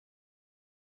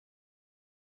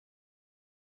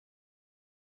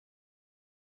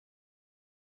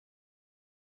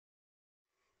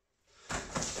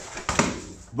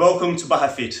Welcome to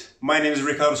Barrafit. My name is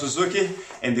Ricardo Suzuki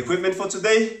and the equipment for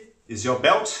today is your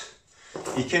belt.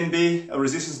 It can be a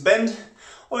resistance band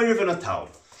or even a towel.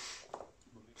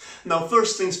 Now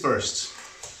first things first.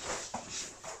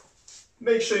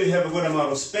 Make sure you have a good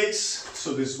amount of space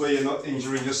so this way you're not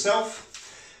injuring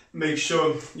yourself. Make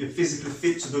sure you're physically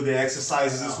fit to do the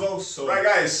exercises as well. So, right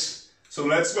guys, so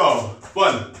let's go.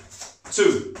 1,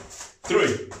 2, 3,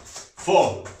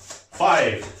 4,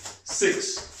 5,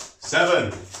 6,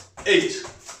 7, 8,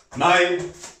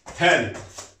 9, 10.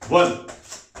 1,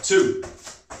 2,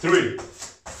 3,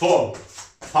 4,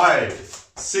 5,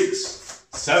 6,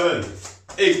 7,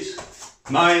 8,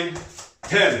 9,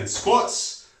 10. And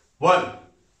squats. 1,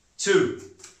 2,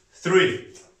 3,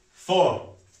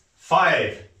 4,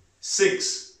 5,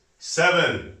 6,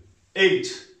 7,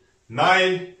 8,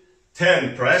 9,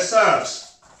 10. Press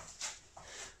ups.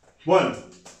 1,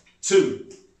 2,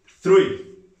 3,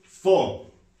 4,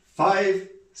 5,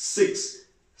 6,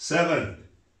 7,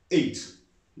 8,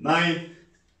 9,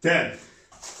 10.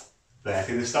 Back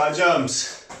in the start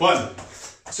jumps. 1,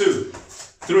 2,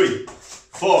 3,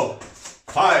 4,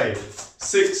 5,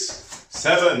 6,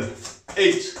 7,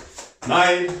 8,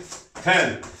 9,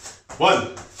 10.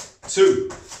 1, 2,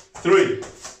 3,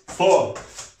 4,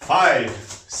 5,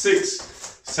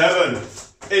 6, 7,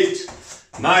 8,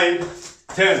 9,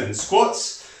 10. And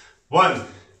squats. 1,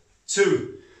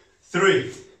 2,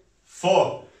 3,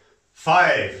 4,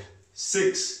 5,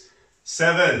 6,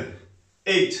 7,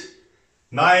 8,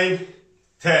 9,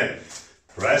 10.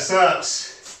 Press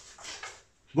ups.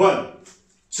 1,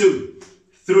 2,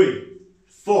 3,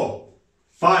 4,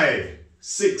 5,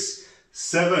 6,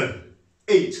 7,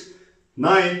 8,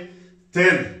 9,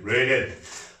 10. Brilliant.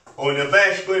 On your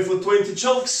back, going for 20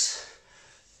 chokes.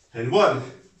 And 1,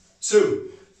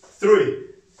 2, 3,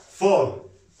 4,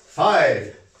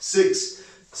 5, 6,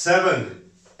 7,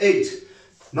 8,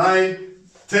 9,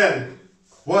 10.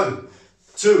 1,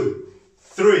 2,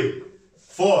 3,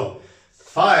 4,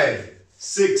 5,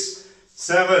 6,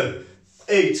 7,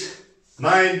 8,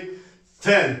 9,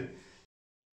 10.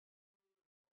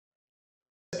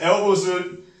 Elbows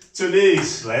to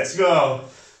knees. Let's go.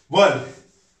 1,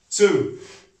 2,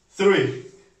 3,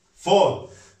 4,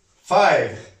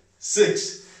 5,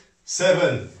 6,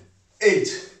 7,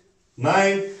 8,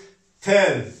 9,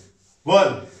 10.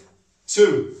 1,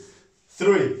 2,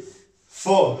 3,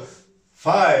 4,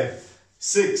 5,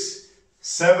 6,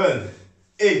 7,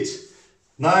 8,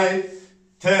 9,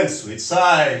 10. Switch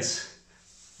sides.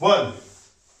 1,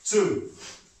 2,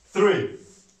 3,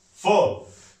 4,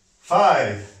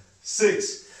 5,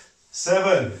 6,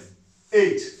 7,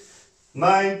 8,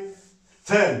 9,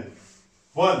 10.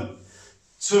 1,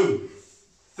 2,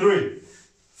 3,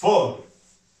 4,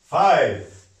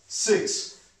 5,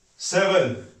 6,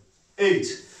 7, 8,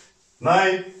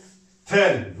 9,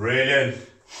 10. Brilliant.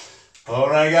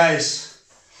 Alright guys.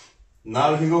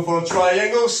 Now we can go for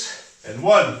triangles. And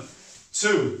 1,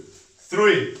 2,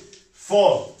 3,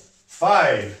 4,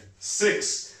 5,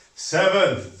 6,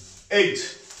 7,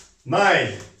 8,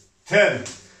 9, 10.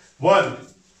 1,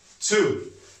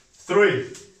 2, 3,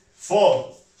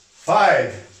 4,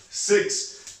 5,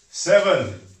 6,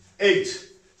 7, 8,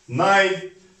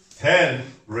 9, 10.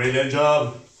 Brilliant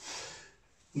job.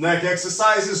 Neck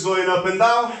exercises going up and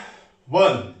down.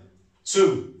 1,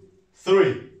 2,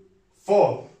 3,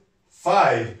 4,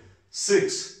 5,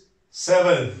 6,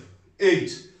 7,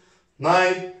 8,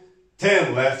 9,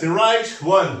 10. Left and right.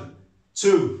 1,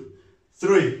 2,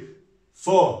 3,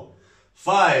 4,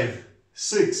 5,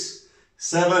 6,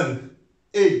 7,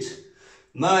 8,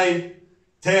 9,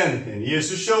 10. And use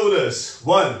the shoulders.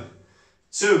 1,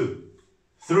 2,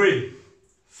 3,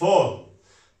 4,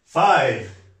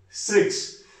 5,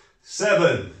 6,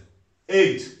 7,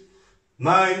 8,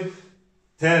 9,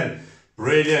 10.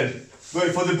 Brilliant.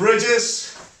 Going for the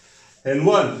bridges. And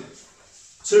 1,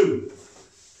 2,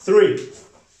 3,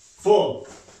 4,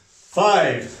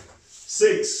 5,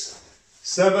 6,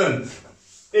 7,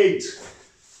 8,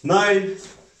 9,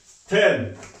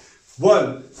 10.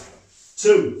 1,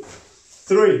 2,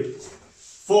 3,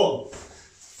 4,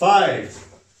 5,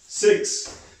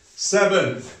 6,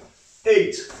 7,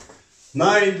 8,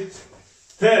 9,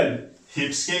 10. Hip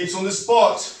escapes on the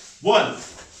spot. 1,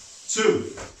 2,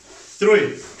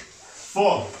 3,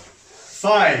 4,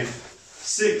 5,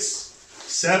 6,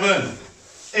 7,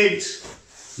 8,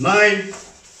 9,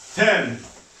 10.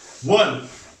 1,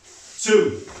 2,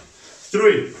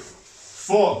 3,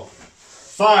 4,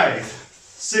 5,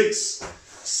 6,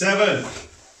 7,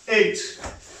 8,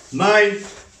 9,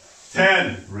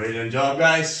 10. Brilliant job,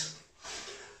 guys.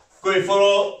 Going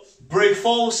for break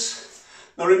falls.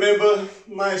 Now remember,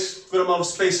 nice good amount of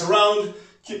space around.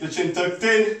 Keep the chin tucked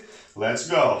in. Let's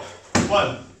go.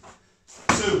 1,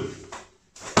 2,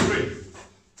 3,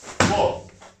 4,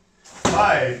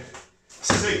 5,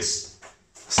 6,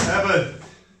 7,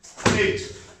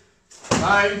 8,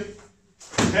 9,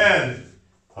 10.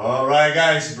 Alright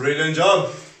guys, brilliant job.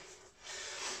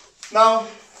 Now,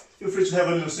 feel free to have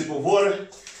a little sip of water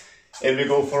and we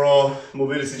go for our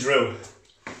mobility drill.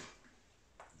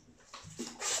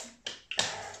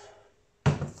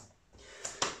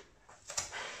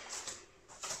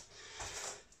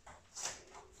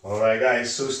 Alright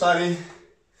guys, so starting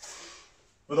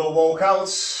with our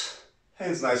walkouts,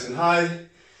 hands nice and high,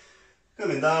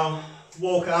 coming down,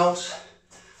 walk out,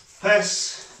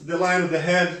 pass the line of the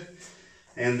head,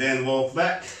 and then walk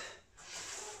back.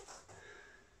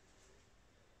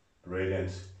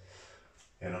 Brilliant.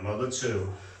 And another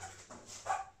 2.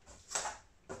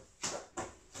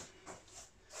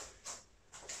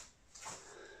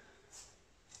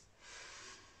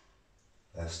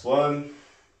 Last one.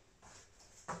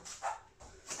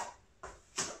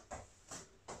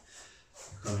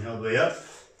 Coming all the way up.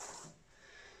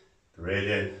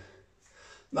 Brilliant.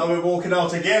 Now we're walking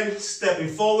out again, stepping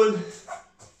forward,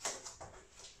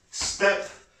 step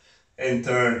and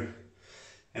turn.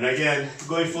 And again,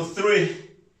 going for 3.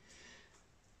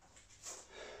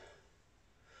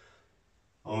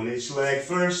 On each leg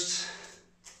first.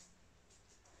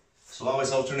 So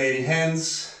always alternating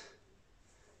hands.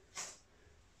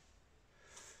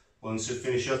 Once you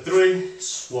finish your 3,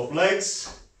 swap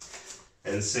legs.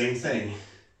 And same thing.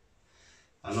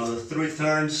 Another 3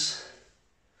 turns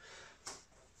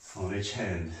on each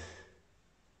hand.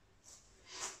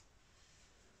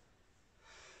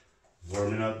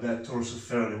 Warming up that torso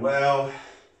fairly well.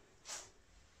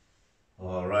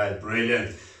 Alright,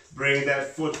 brilliant. Bring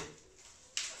that foot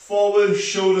forward,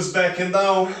 shoulders back and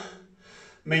down.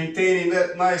 Maintaining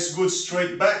that nice good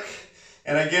straight back.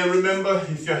 And again, remember,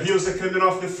 if your heels are coming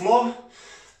off the floor,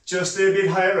 just a bit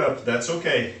higher up, that's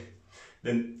okay.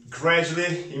 Then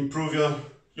gradually improve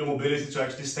your mobility to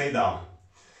actually stay down.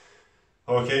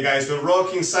 Okay guys, we're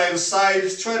rocking side to side.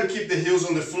 Try to keep the heels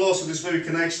on the floor so this way we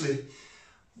can actually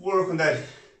work on that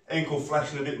ankle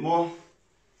flexion a bit more.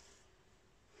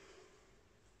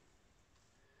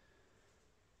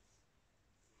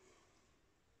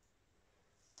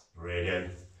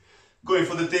 Brilliant. Going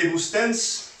for the table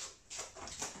stance.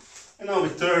 And now we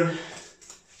turn,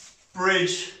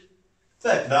 bridge,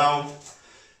 back down,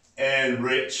 and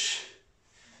reach.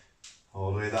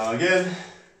 All the way down again.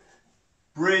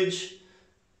 Bridge,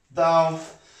 down,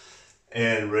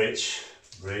 and reach.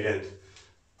 Brilliant.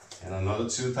 And another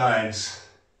 2 times.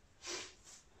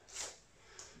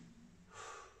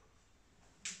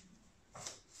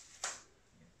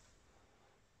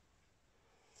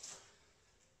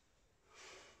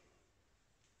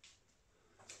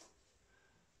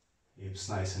 Hips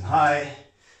nice and high.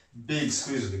 Big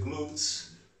squeeze of the glutes.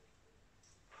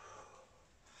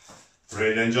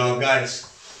 Brilliant job,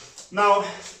 guys. Now,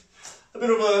 a bit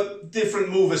of a different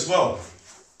move as well,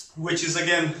 which is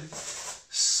again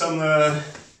some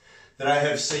that I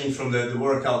have seen from the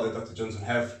workout that Dr. Johnson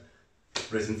have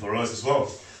written for us as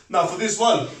well. Now for this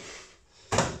one,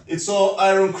 it's all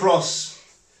iron cross.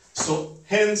 So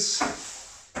hands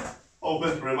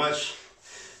open pretty much.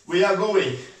 We are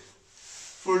going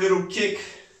for a little kick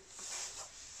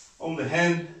on the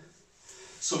hand.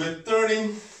 So we're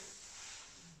turning,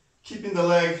 keeping the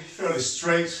leg fairly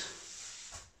straight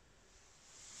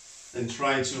and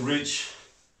trying to reach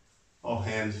our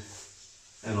hand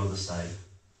and other side.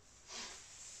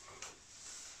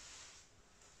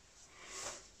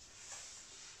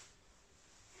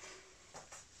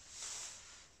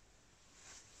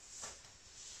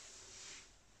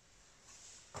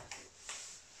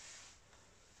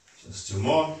 Just 2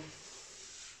 more.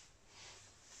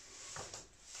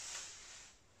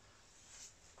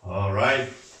 All right.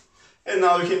 And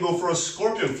now we can go for a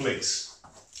scorpion flicks.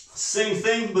 Same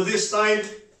thing, but this time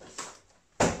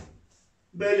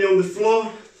belly on the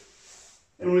floor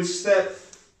and we step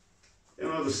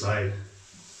and other side.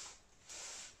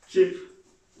 Keep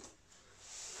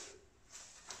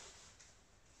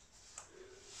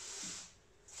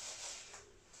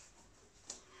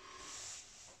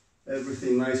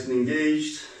everything nice and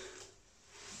engaged.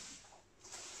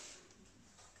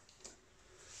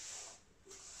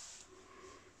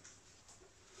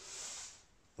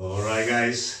 Alright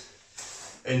guys,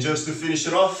 and just to finish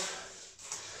it off,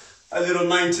 a little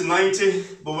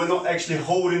 90-90, but we're not actually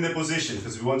holding the position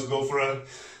because we want to go for a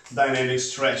dynamic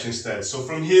stretch instead. So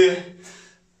from here,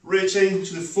 reaching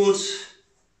to the foot,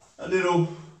 a little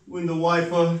window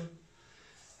wiper,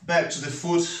 back to the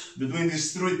foot. We're doing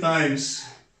this 3 times.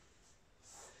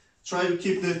 Try to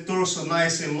keep the torso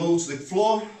nice and low to the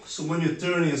floor, so when you're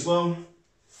turning as well.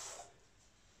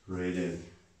 Brilliant.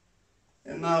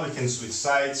 And now we can switch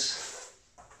sides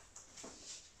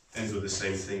and do the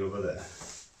same thing over there.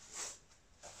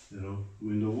 You know,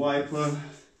 window wiper.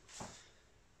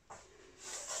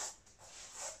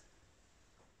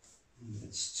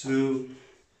 That's 2.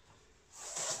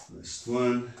 Last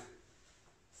one.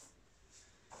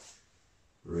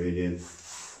 Brilliant.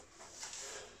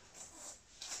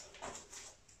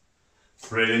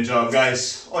 Brilliant job,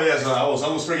 guys. Oh yes, I was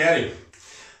almost forgetting.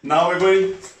 Now we're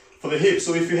going for the hips.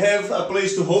 So if you have a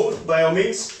place to hold, by all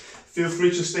means, feel free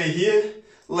to stay here.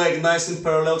 Leg nice and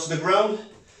parallel to the ground.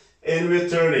 And we're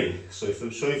turning. So if I'm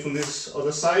showing from this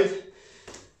other side.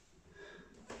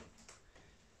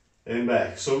 And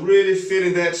back. So really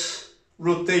feeling that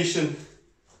rotation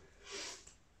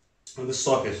on the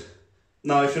socket.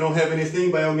 Now if you don't have anything,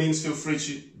 by all means, feel free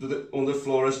to do it on the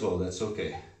floor as well. That's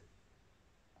okay.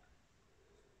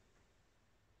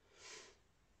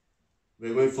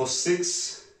 We're going for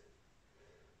 6,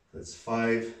 that's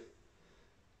 5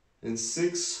 and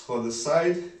 6 on the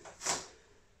side,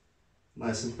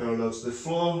 nice and parallel to the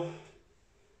floor,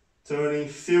 turning,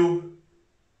 feel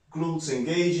glutes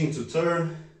engaging to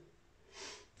turn.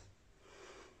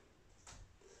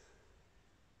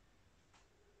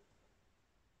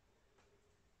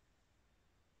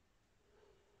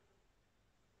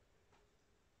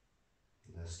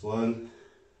 Last one.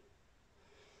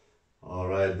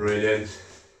 Alright, brilliant.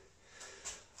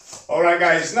 Alright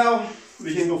guys, now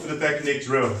we can go for the technique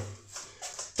drill.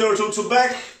 Turtle to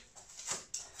back.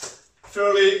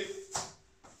 Fairly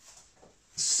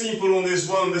simple on this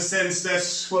one, in the sense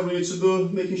that's what we need to do,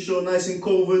 making sure nice and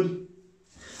covered.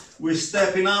 We're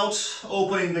stepping out,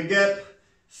 opening the gap,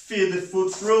 feed the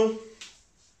foot through.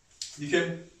 You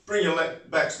can bring your leg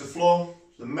back to the floor,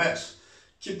 the mat,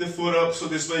 keep the foot up, so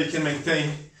this way you can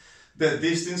maintain that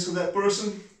distance with that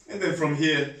person. And then from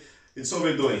here, it's all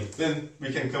we're doing. Then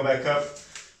we can come back up,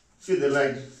 feed the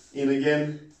leg in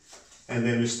again, and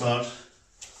then we start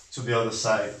to the other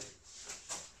side.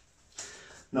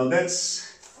 Now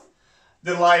that's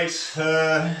the light,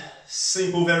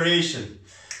 simple variation.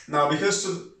 Now because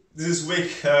this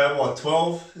week, what,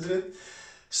 12, isn't it?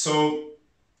 So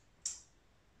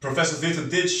Professor Vito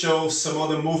did show some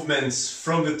other movements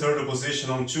from the turtle position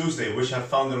on Tuesday, which I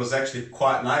found that was actually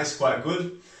quite nice, quite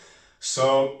good.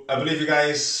 So I believe you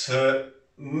guys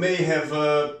may have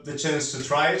the chance to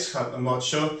try it. I'm not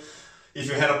sure. If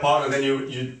you had a partner, then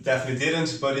you definitely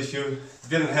didn't, but if you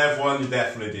didn't have one, you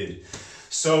definitely did.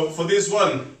 So for this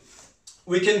one,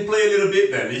 we can play a little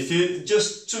bit then. If you're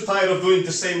just too tired of doing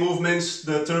the same movements,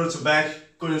 the turtle to back,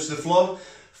 going to the floor,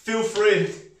 feel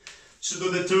free to do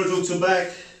the turtle to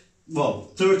back, well,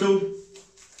 turtle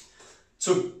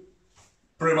to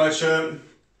pretty much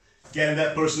getting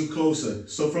that person closer.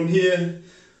 So from here,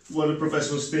 what the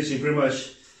professor was teaching, pretty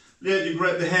much, yeah, you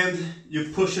grab the hand,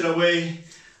 you push it away.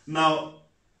 Now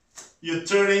you're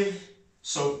turning,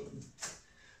 so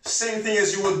same thing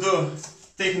as you would do,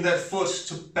 taking that foot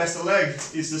to pass the leg,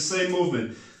 is the same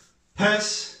movement.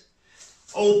 Pass,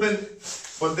 open,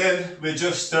 but then we're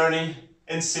just turning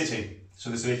and sitting. So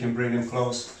this way you can bring them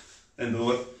close and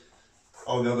do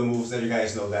all the other moves that you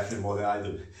guys know definitely more than I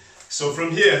do. So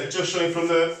from here, just showing from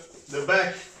the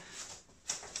back,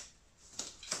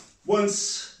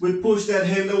 once we push that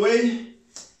hand away,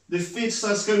 the feet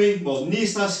starts coming, well, knee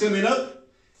starts coming up,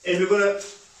 and we're gonna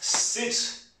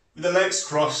sit with the legs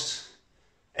crossed,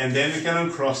 and then we can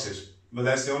uncross it. But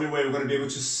that's the only way we're gonna be able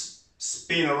to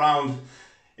spin around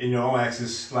in your own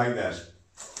axis like that.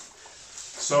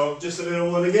 So just a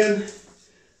little one again,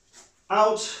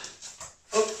 out,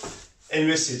 up, and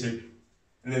we're sitting,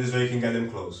 and then this way you can get them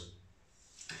close.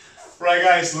 Right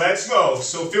guys, let's go.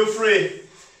 So feel free,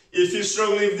 if you're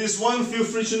struggling with this one, feel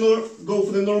free to go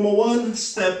for the normal one.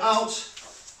 Step out,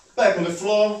 back on the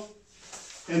floor,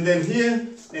 and then here,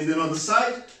 and then on the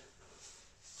side.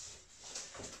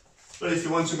 But if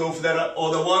you want to go for that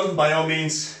other one, by all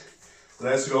means,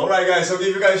 let's go. Alright guys, I'll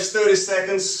give you guys 30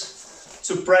 seconds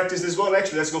to practice this one.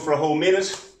 Actually, let's go for a whole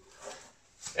minute.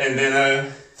 And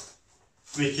then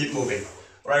we keep moving.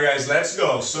 Alright guys, let's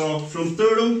go. So from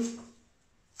turtle,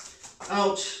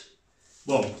 out,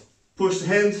 boom, push the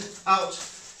hand out,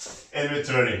 and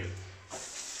returning.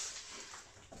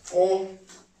 Or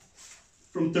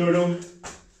from turtle,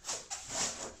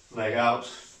 leg out,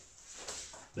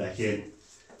 back in.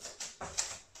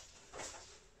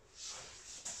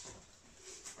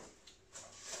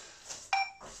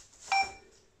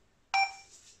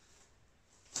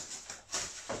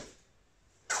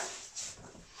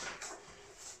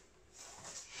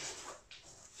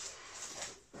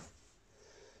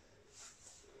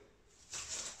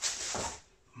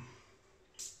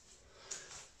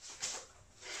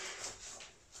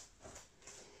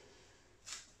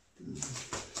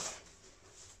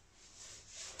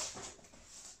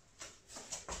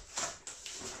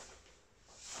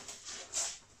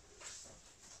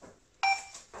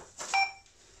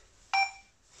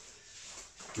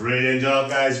 Brilliant job,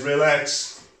 guys,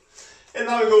 relax. And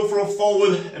now we go for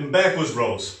forward and backwards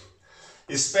rolls.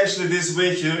 Especially this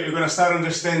week, you're gonna start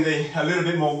understanding a little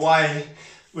bit more why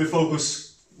we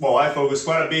focus, well, I focus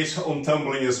quite a bit on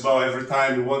tumbling as well every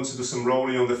time we want to do some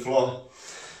rolling on the floor.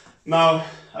 Now,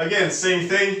 again, same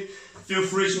thing, feel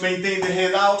free to maintain the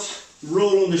hand out,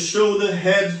 roll on the shoulder,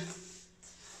 head,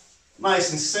 nice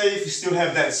and safe, you still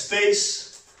have that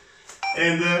space.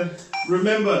 And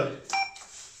remember,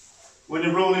 when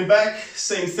you're rolling back,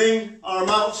 same thing, arm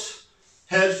out,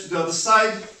 head to the other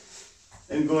side,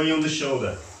 and going on the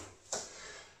shoulder.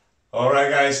 All right,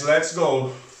 guys, let's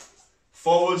go.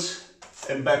 Forwards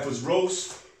and backwards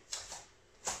rolls.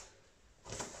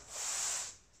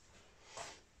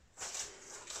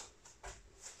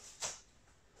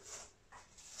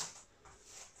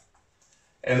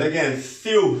 And again,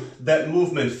 feel that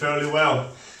movement fairly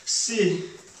well. See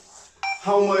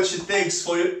how much it takes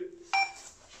for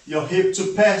your hip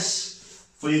to pass,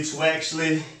 for you to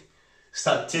actually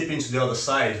start tipping to the other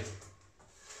side.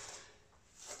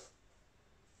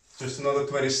 Just another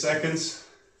 20 seconds.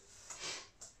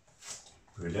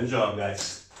 Brilliant job,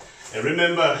 guys. And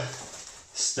remember,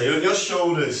 stay on your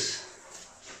shoulders.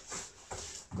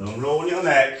 Don't roll your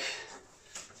neck.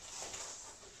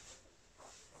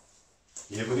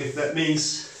 Even if that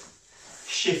means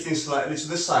shifting slightly to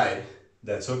the side,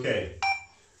 that's okay.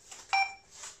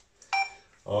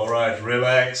 All right,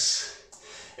 relax.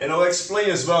 And I'll explain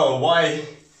as well why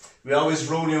we're always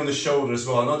rolling on the shoulder as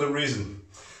well, another reason.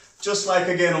 Just like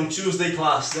again on Tuesday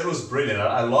class, that was brilliant.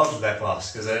 I loved that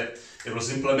class because it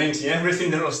was implementing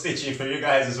everything that I was teaching for you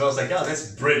guys as well. I was like, oh,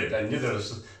 that's brilliant. I knew that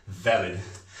was valid.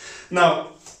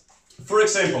 Now, for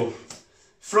example,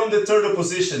 from the turtle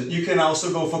position, you can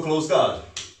also go for close guard.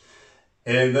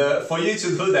 And for you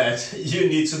to do that, you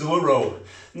need to do a row.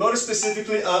 Not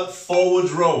specifically a forward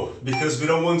row, because we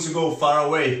don't want to go far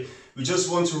away. We just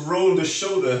want to roll the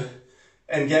shoulder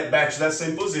and get back to that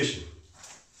same position.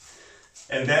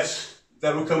 And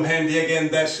that will come handy again,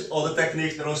 that other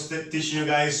technique that I was teaching you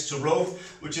guys to row,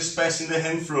 which is passing the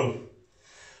hand through.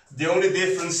 The only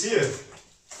difference here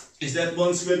is that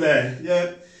once we're there,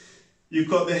 yeah, you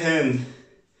caught the hand,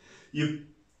 you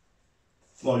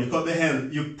caught the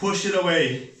hand, you push it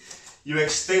away, you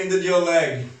extended your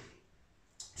leg.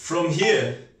 From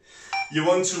here, you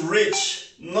want to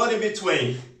reach, not in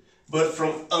between, but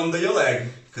from under your leg,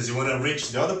 because you want to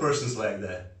reach the other person's leg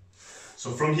there.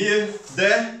 So from here,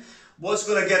 there, what's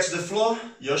gonna get to the floor?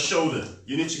 Your shoulder.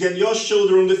 You need to get your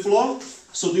shoulder on the floor,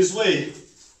 so this way,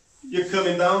 you're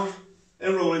coming down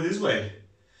and rolling this way.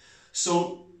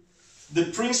 So the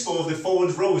principle of the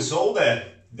forward row is all there.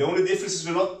 The only difference is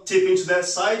we're not tipping to that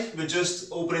side, we're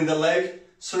just opening the leg,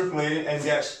 circulating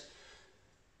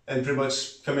and pretty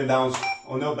much coming down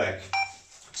on your back.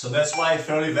 So that's why it's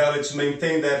fairly valid to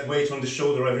maintain that weight on the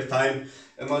shoulder every time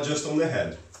and not just on the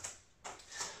head.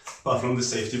 Apart from the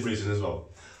safety reason as well.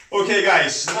 Okay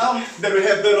guys, now that we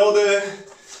have done all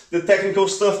the technical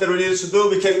stuff that we needed to do,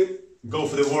 we can go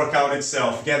for the workout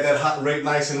itself. Get that heart rate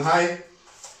nice and high.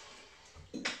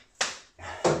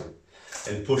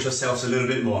 And push ourselves a little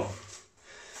bit more.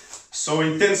 So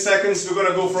in 10 seconds we're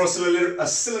gonna go for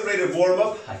accelerated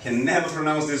warm-up. I can never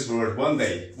pronounce this word. One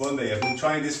day. I've been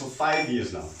trying this for 5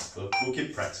 years now. But we'll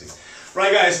keep practicing.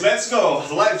 Right guys, let's go.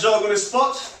 Light jog on the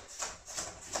spot.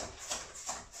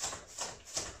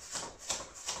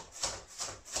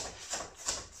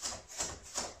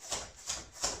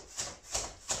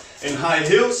 In high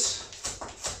heels.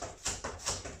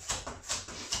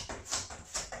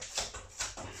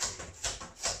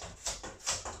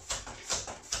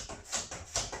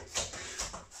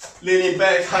 Leaning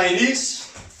back, high knees.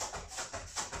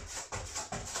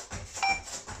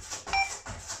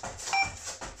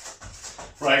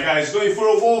 Right guys, going for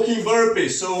a walking burpee.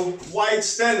 So wide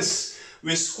stance,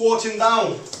 we're squatting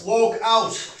down, walk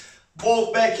out,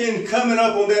 walk back in, coming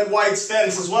up on that wide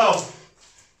stance as well.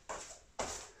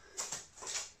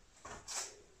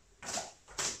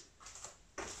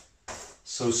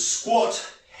 So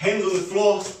squat, hands on the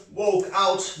floor, walk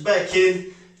out, back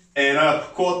in, and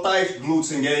up. Core tight,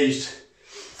 glutes engaged.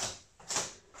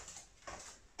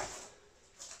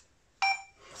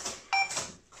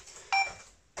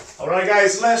 Alright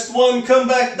guys, last one, come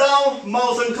back down,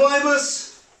 mountain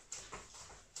climbers.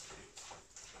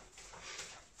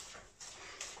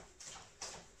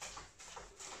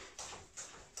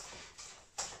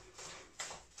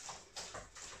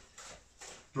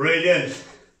 Brilliant.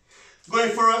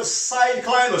 Going for a side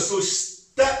climber, so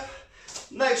step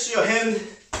next to your hand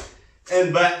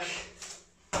and back.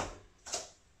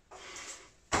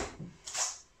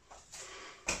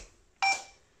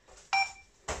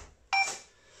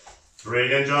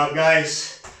 Brilliant job,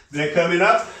 guys. They're coming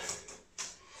up.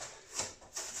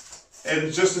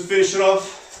 And just to finish it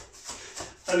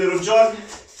off, a little jog.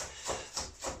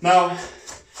 Now,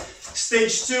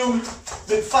 stage 2, a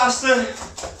bit faster.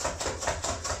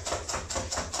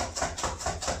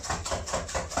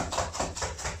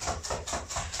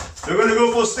 We're gonna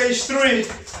go for stage 3.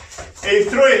 In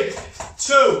 3,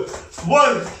 2,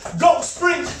 1, go,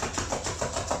 sprint!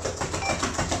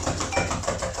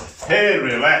 And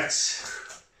relax.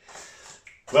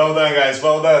 Well done, guys,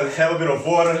 well done. Have a bit of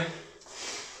water.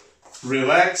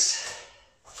 Relax.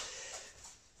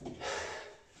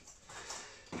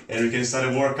 And we can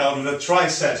start a workout with a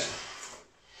tricep.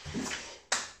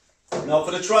 Now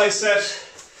for the tricep,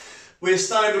 we're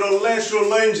starting with our lateral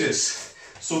lunges.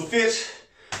 So feet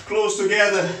close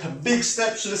together, a big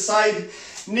step to the side,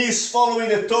 knees following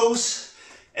the toes,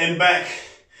 and back.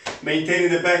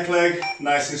 Maintaining the back leg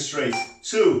nice and straight.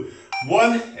 2,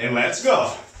 1, and let's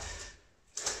go.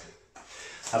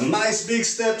 A nice big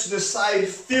step to the side,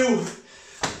 feel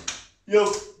your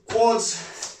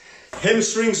quads,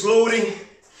 hamstrings loading,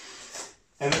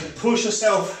 and then push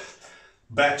yourself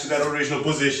back to that original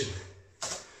position.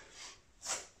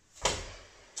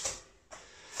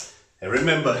 And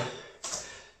remember,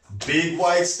 big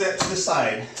wide step to the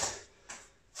side.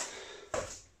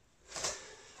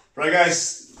 Right,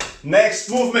 guys, next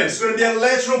movement is going to be a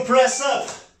lateral press up.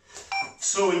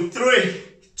 So in 3,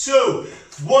 2,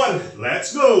 1,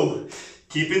 let's go.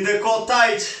 Keeping the core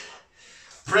tight.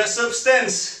 Press up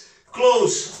stance,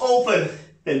 close, open,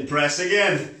 and press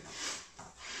again.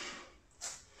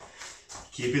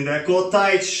 Keeping that core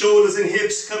tight, shoulders and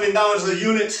hips coming down as a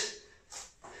unit.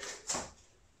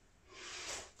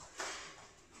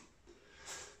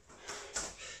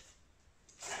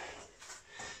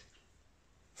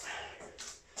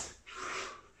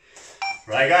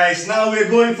 Right, guys, now we're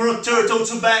going for a turtle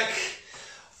to back,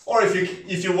 or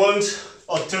if you want,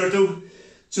 a turtle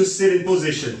to sitting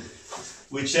position,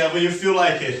 whichever you feel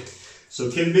like it. So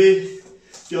it can be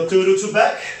your turtle to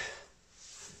back,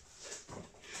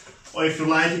 or if you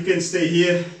like, you can stay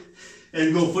here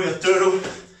and go for your turtle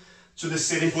to the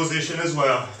sitting position as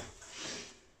well.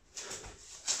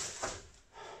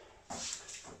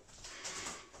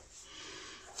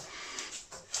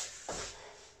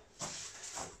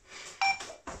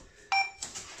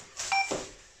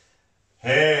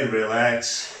 And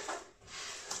relax.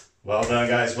 Well done,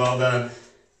 guys, well done.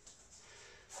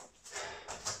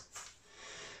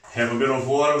 Have a bit of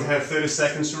water, we have 30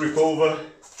 seconds to recover.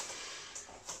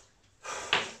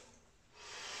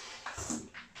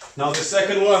 Now the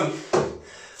second one.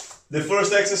 The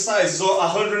first exercise is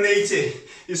 180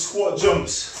 is squat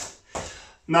jumps.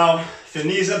 Now, if your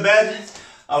knees are bad,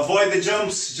 avoid the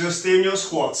jumps, just stay in your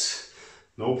squats.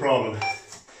 No problem.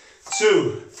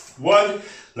 2, 1,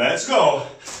 let's go.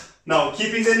 Now,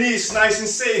 keeping the knees nice and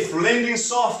safe, landing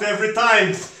soft every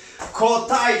time, core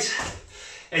tight,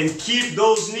 and keep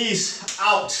those knees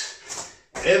out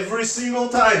every single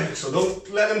time. So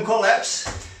don't let them collapse,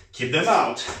 keep them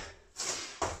out.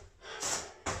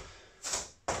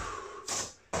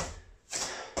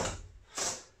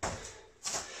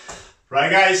 Right,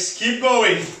 guys, keep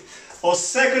going. Our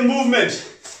second movement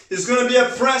is going to be a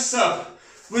press up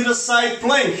with a side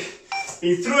plank.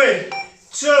 In 3,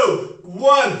 2,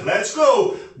 1, let's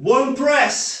go. 1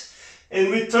 press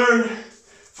and return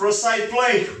for a side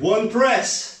plank. 1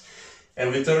 press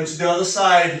and return to the other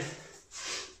side.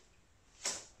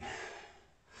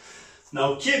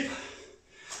 Now keep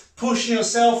pushing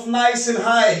yourself nice and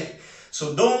high.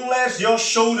 So don't let your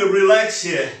shoulder relax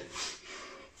here.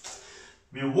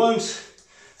 We want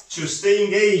to stay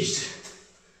engaged.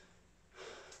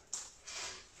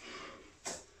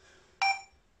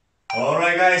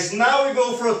 Alright, guys, now we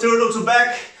go for a turtle to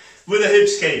back with a hip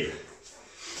escape.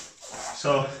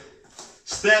 So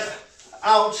step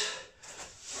out,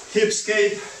 hip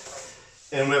escape,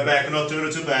 and we're back on our turtle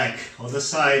to back. On the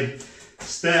side,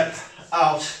 step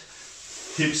out,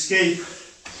 hip escape,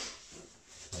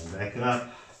 and back it up.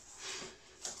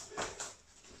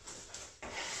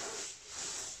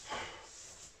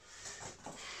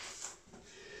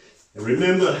 And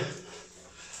remember,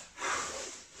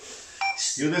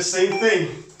 still the same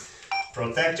thing.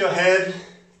 Protect your head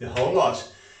the whole lot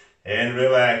and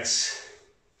relax.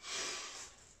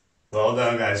 Well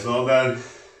done, guys, well done.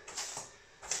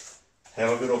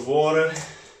 Have a bit of water.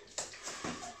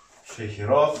 Shake it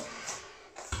off.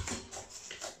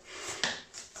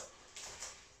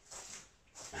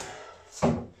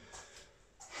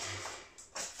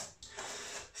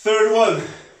 Third one.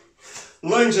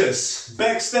 Lunges,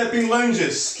 back stepping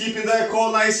lunges, keeping that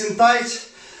core nice and tight,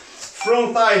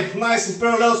 front thigh nice and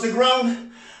parallel to the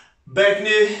ground, Back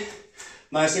knee,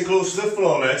 nice and close to the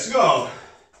floor. Let's go.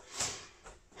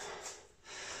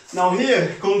 Now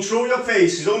here, control your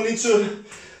pace. You don't need to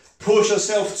push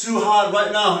yourself too hard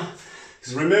right now.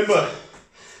 Because remember,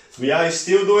 we are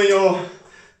still doing your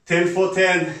 10 for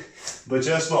 10, but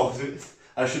just, well,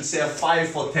 I should say a 5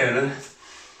 for 10. Eh?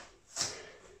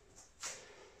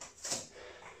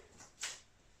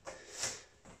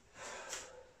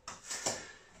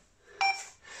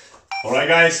 Alright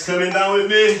guys, coming down with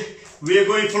me, we are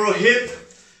going for a hip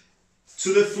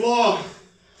to the floor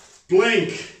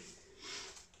plank.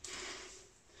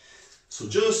 So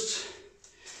just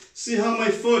see how my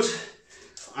foot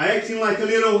are acting like a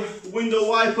little window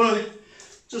wiper,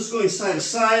 just going side to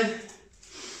side.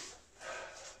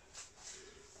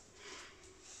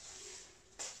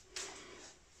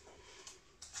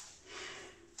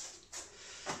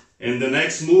 And the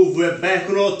next move, we're back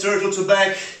on our turtle to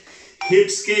back hip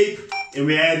scape, and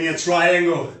we're adding a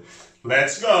triangle.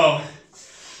 Let's go.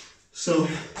 So,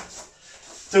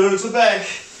 turtle to back,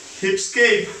 hip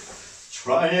scape,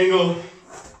 triangle.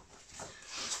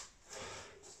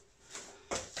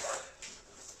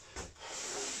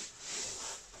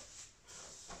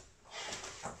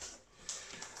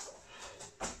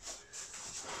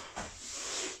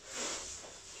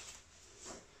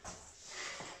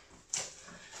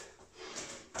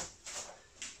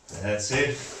 That's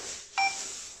it.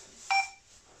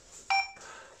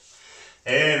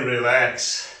 And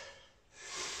relax.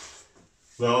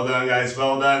 Well done guys,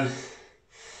 well done.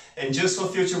 And just for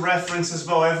future reference as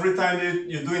well, every time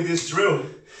you're doing this drill,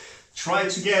 try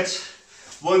to get,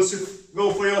 once you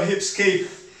go for your hip scape,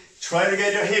 try to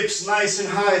get your hips nice and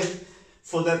high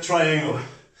for that triangle.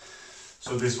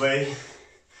 So this way,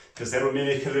 because that will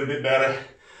mimic a little bit better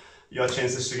your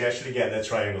chances to actually get that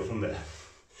triangle from there.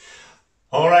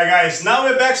 Alright guys, now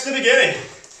we're back to the beginning.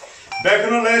 Back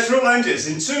on the lateral lunges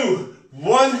in 2,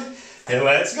 1, and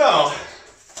let's go.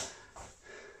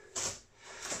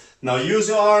 Now use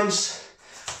your arms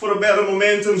for a better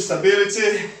momentum,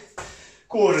 stability,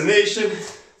 coordination.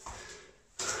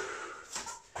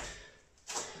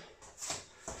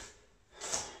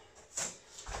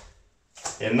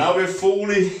 And now we're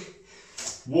fully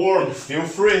warm. Feel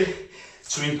free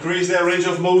to increase that range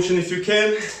of motion if you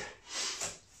can.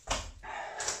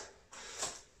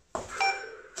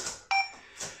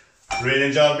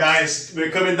 Brilliant job guys. We're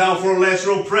coming down for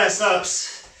lateral press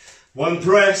ups. One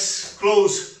press,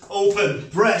 close, open,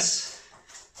 press.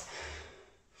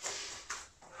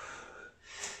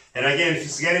 And again, if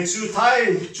it's getting too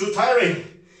tiring,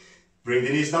 bring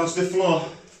the knees down to the floor.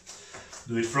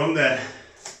 Do it from there.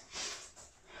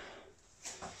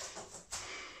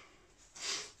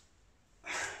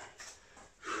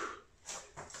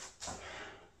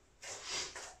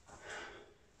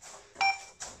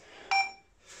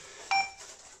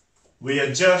 We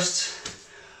adjust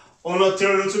on a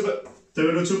turtle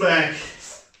to back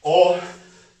or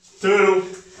turtle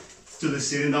to the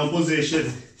sitting down position.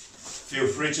 Feel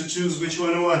free to choose which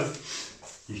one you want.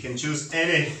 You can choose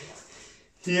any.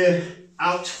 Here,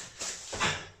 out.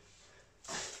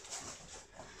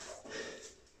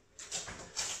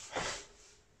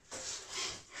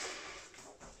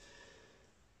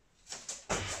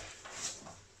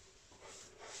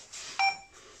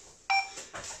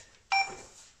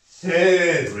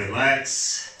 And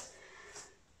relax.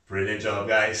 Brilliant job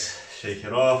guys. Shake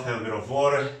it off, have a bit of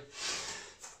water.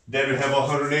 Then we have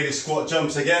 180 squat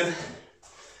jumps again,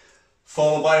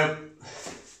 followed by a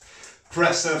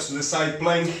press ups to the side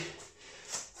plank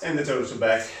and the turtle to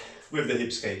back with the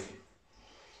hip scape.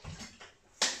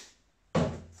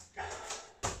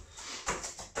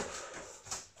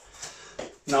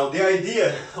 Now the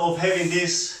idea of having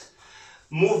these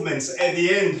movements at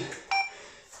the end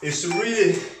is to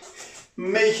really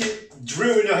make it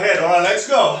drill in your head. Alright, let's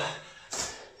go.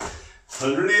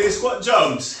 180 squat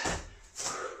jumps.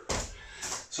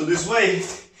 So this way,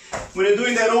 when you're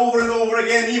doing that over and over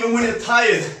again, even when you're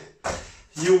tired,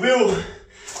 you will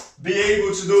be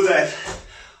able to do that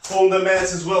on the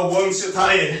mats as well once you're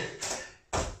tired.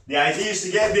 The idea is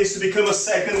to get this to become a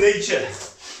second nature.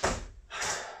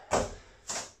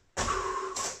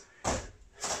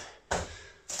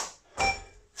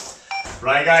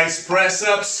 Right guys, press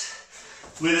ups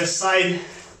with a side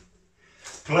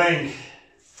plank.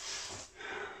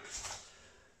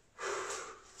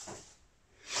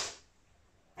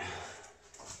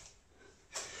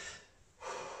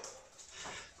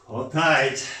 Hold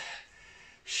tight,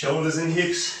 shoulders and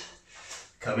hips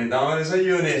coming down as a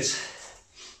unit.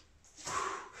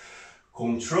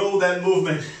 Control that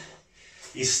movement.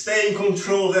 Stay in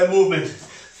control of that movement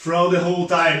throughout the whole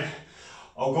time.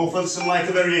 I'll go for some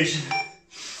lighter variation.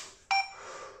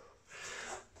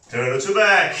 turtle to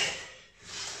back.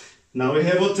 Now we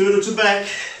have our turtle to back,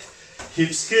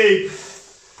 hip escape.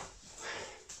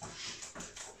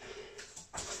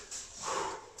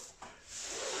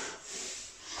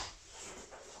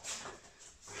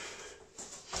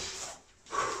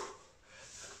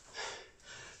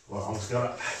 Well, almost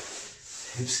got it.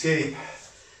 Hip escape.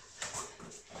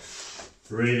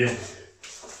 Breathe in.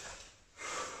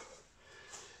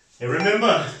 And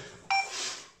remember,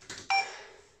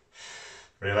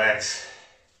 relax.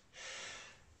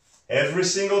 Every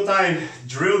single time,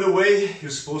 drill the way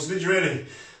you're supposed to be drilling.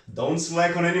 Don't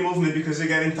slack on any movement because you're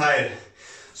getting tired.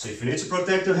 So if you need to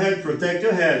protect your head, protect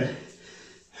your head.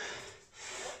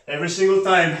 Every single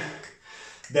time.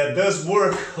 That does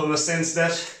work on the sense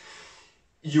that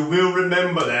you will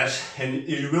remember that and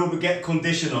you will get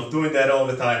conditioned of doing that all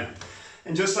the time.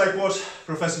 And just like what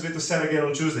Professor Victor said again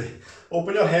on Tuesday,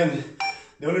 open your hand.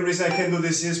 The only reason I can do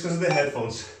this is because of the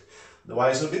headphones.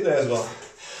 Otherwise it'll be there as well.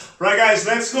 Right guys,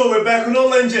 let's go. We're back on our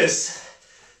lunges.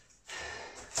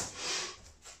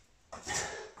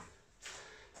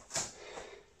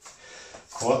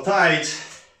 Core tight.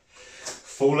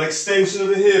 Full extension of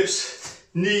the hips,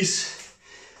 knees,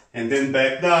 and then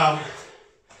back down.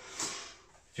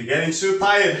 If you're getting too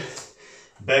tired,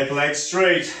 back leg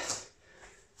straight.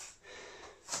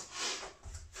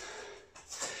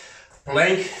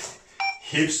 Plank,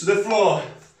 hips to the floor.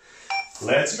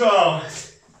 Let's go.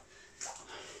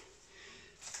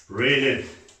 Breathe in.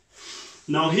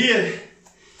 Now here,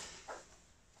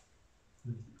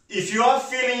 if you are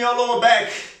feeling your lower back,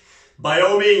 by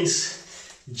all means,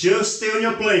 just stay on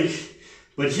your plank.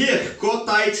 But here, core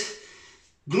tight,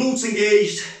 glutes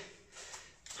engaged,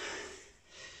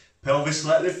 pelvis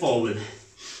slightly forward.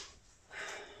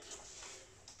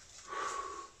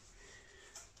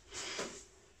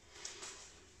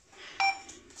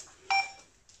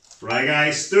 Right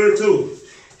guys, turtle,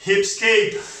 hip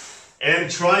escape,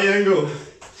 and triangle.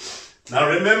 Now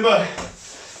remember,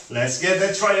 let's get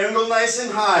that triangle nice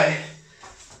and high.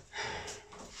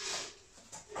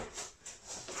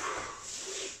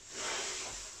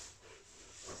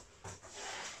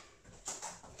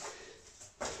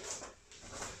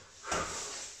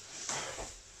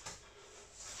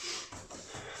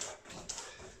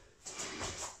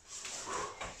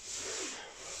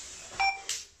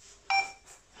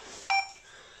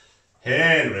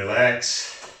 And relax.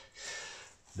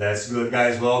 That's good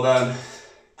guys, well done.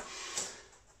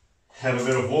 Have a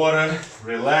bit of water,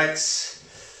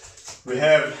 relax. We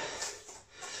have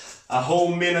a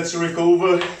whole minute to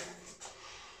recover.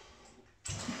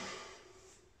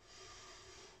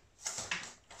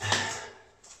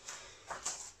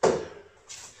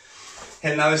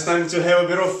 And now it's time to have a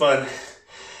bit of fun.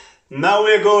 Now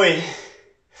we're going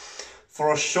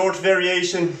for a short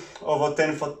variation of a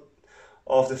 10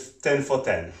 for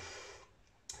 10.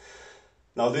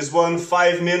 Now this one,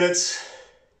 5 minutes.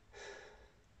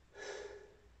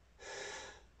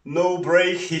 No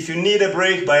break. If you need a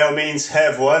break, by all means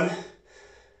have one.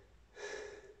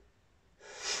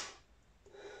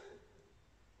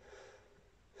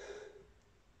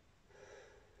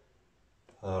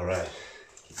 All right,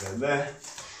 keep that there.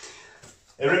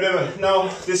 And remember, now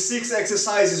the 6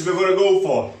 exercises we're going to go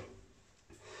for.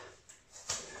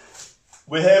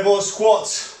 We have our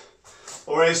squats,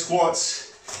 or a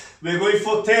squats. We're going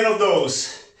for 10 of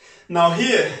those. Now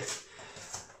here,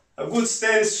 a good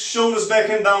stance, shoulders back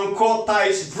and down, core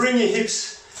tight, bring your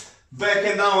hips back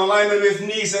and down, alignment with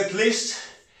knees at least,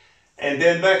 and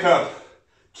then back up.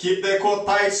 Keep the core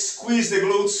tight, squeeze the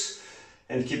glutes,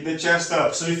 and keep the chest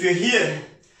up. So if you're here,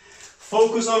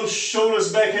 focus on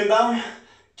shoulders back and down,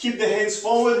 keep the hands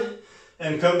forward,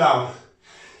 and come down.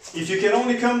 If you can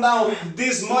only come down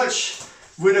this much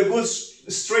with a good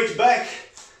straight back,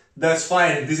 that's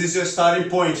fine. This is your starting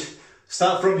point.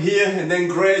 Start from here and then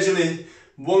gradually,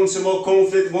 once you're more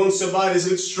confident, once your body is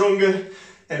a bit stronger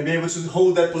and be able to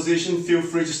hold that position, feel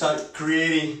free to start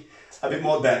creating a bit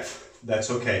more depth. That's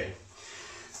okay.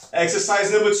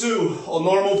 Exercise number 2, or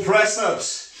normal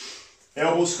press-ups.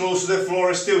 Elbows close to the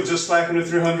floor still, just like on the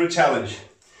 300 challenge.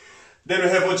 Then we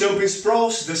have our jumping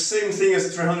sprawls, the same thing as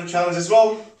the 300 challenge as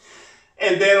well.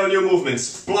 And then on your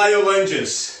movements, plyo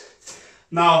lunges.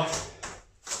 Now,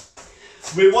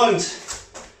 we want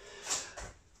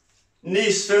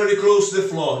knees fairly close to the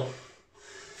floor.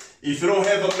 If you don't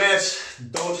have a mat,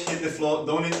 don't hit the floor.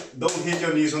 Don't hit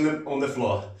your knees on the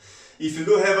floor. If you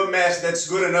do have a mat that's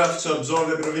good enough to absorb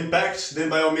a bit of impact, then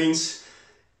by all means,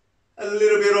 a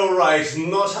little bit alright.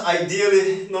 Not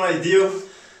ideal,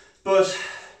 but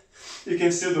you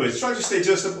can still do it. Try to stay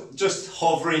just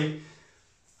hovering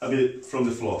a bit from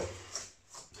the floor.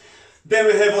 Then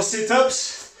we have our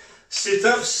sit-ups.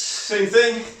 Sit-ups, same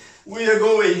thing. We are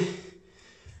going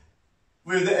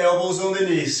with the elbows on the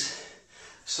knees.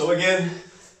 So again,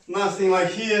 nothing like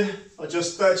here, or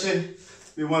just touching.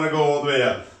 We want to go all the way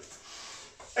up.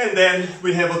 And then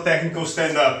we have a technical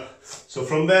stand-up. So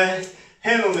from there,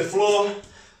 hand on the floor,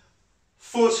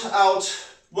 foot out.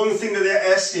 One thing that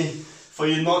they're asking for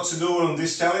you not to do on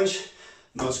this challenge,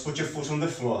 not to put your foot on the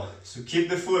floor. So keep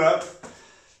the foot up,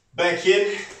 back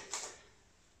in,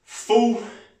 full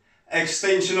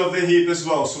extension of the hip as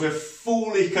well. So we're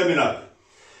fully coming up.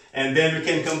 And then we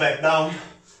can come back down.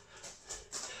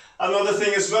 Another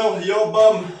thing as well, your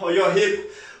bum or your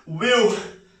hip will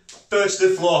touch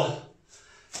the floor.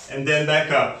 And then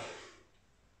back up.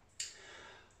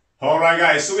 Alright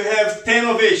guys, so we have 10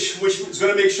 of each, which is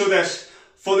going to make sure that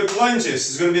for the lunges,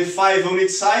 it's going to be 5 on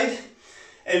each side.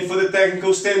 And for the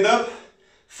technical stand-up,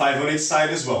 5 on each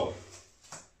side as well.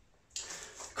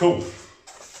 Cool.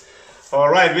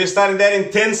 Alright, we're starting that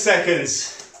in 10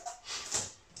 seconds.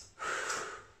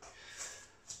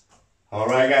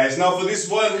 Alright guys, now for this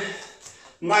one,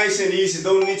 nice and easy,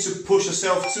 don't need to push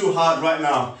yourself too hard right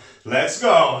now. Let's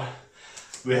go.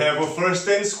 We have our first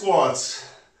 10 squats.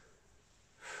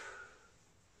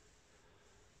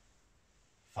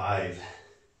 5,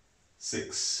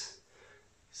 6,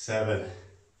 7,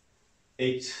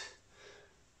 8,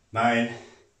 9,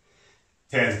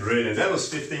 10. Brilliant. That was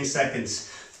 15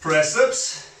 seconds. Press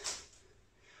ups.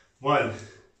 1,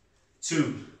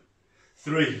 2,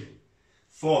 3,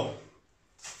 4,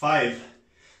 5,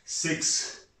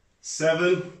 6,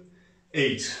 7,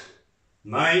 8,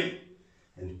 9,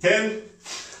 and 10.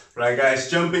 Right guys,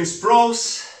 jumping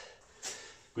sprawls.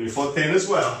 Going for 10 as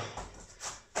well.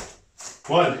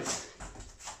 1,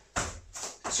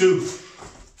 2,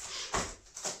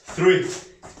 3,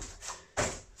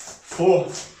 4,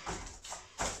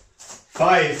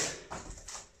 5,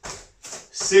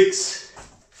 6,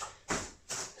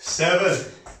 7,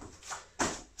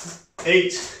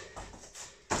 8,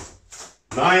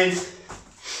 9,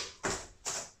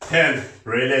 10.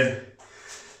 Brilliant.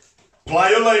 Apply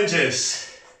your lunges.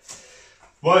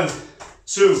 1,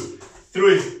 2,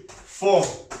 3, 4,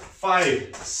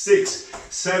 5, 6,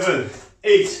 7,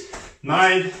 8,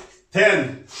 9,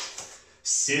 10.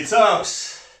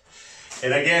 Sit-ups.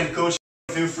 And again, coach,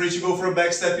 feel free to go for a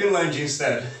back stepping lunge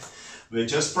instead. We're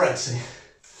just pressing.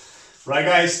 Right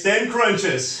guys, 10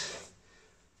 crunches.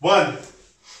 1,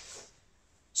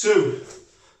 2,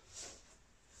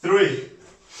 3,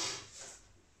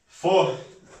 4,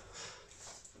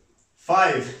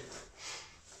 5,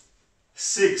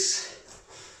 6,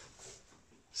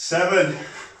 7,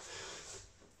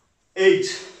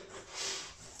 8,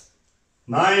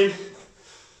 9,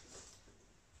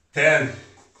 10.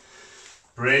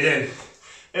 Brilliant.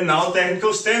 And now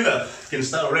technical stand-up. You can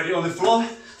start already on the floor.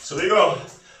 So we go.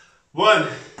 1,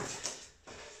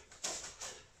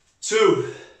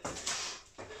 2,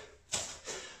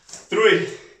 3,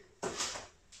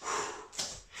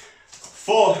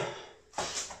 4,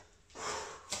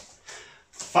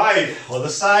 5, other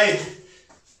side.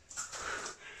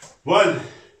 1,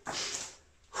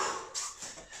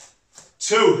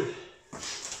 2,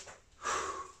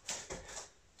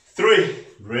 3,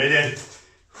 brilliant.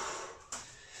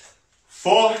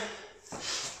 4,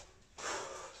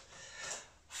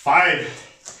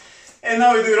 5, and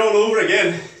now we do it all over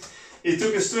again. It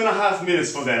took us 2.5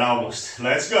 minutes for that almost.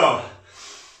 Let's go.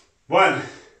 1,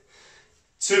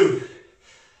 2,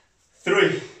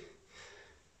 3,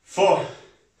 4,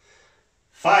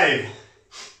 5,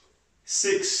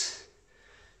 6,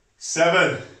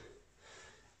 7,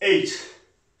 8,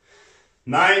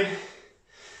 9,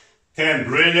 10.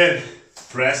 Brilliant.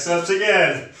 Press ups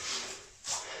again.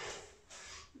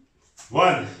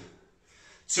 1,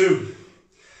 2,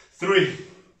 3,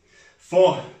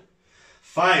 4,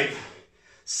 5,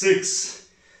 6,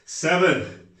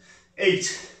 7,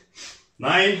 8,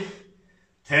 9,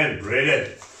 10.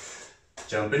 Brilliant.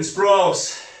 Jumping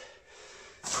sprawls.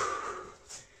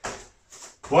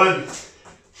 1,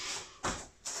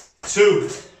 2,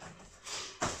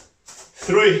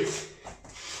 3,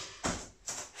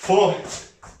 4,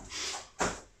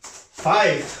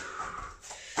 5,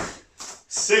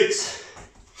 6,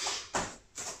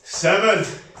 7,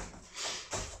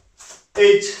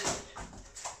 8,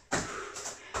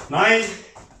 9,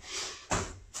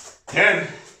 10.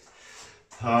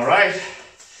 All right.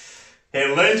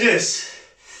 And lunges.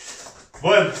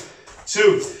 1,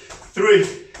 2, 3,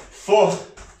 4,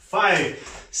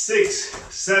 5,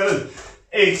 6, 7,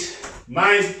 8,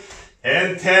 9,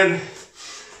 and 10.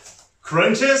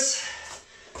 Crunches.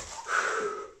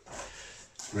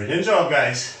 Brilliant job,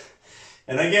 guys.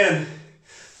 And again,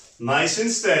 nice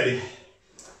and steady.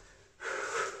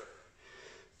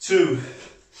 2,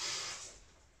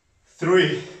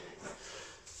 3,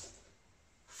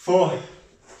 4,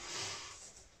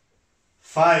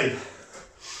 5,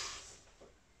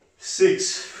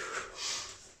 6,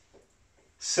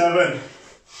 7,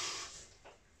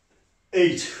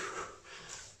 8,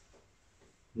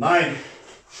 9,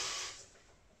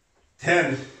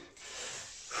 10.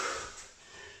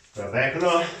 Go back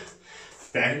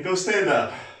and go stand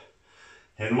up.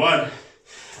 And 1.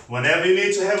 Whenever you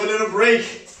need to have a little break,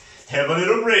 have a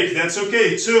little break. That's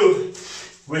okay. 2.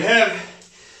 We have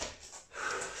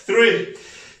 3.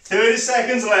 30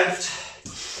 seconds left.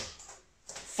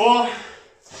 4.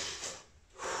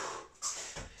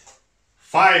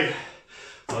 5.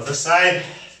 Other side.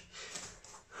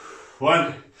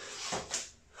 1.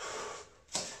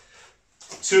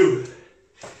 2.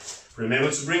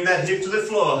 Remember to bring that hip to the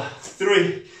floor.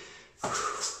 3.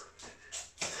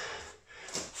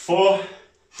 4.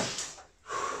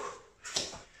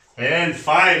 And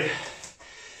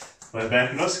 5. We're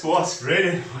back in our squats.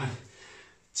 Ready? 1,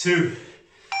 2,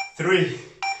 3,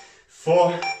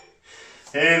 4.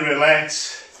 And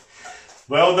relax.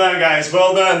 Well done, guys.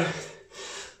 Well done.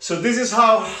 So this is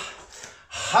how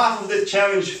half of the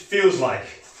challenge feels like.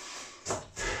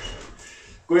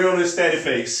 Going on a steady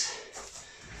pace.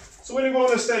 So when you go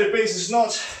on a steady pace, it's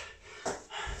not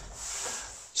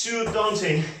too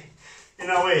daunting in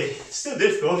a way. It's still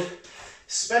difficult,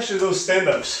 especially those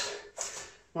stand-ups.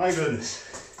 My goodness.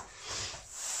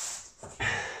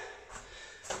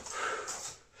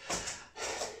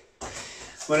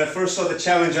 When I first saw the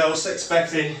challenge, I was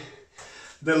expecting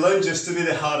the lunges to be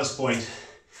the hardest point.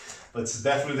 But it's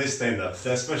definitely the stand-up,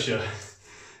 that's for sure.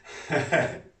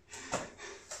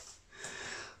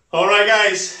 Alright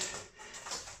guys,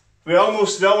 we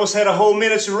almost had a whole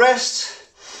minute to rest.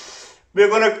 We're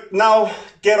gonna now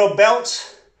get our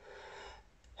belt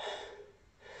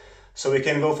so we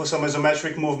can go for some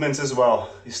isometric movements as well.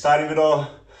 Starting with our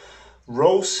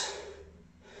rows.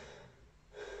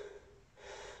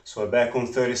 So we're back on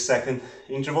 30-second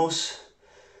intervals.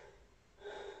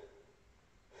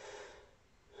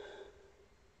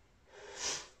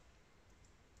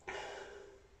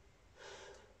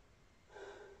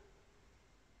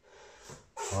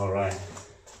 All right.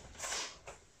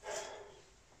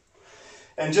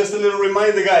 And just a little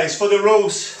reminder, guys, for the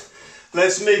rows,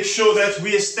 let's make sure that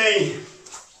we are staying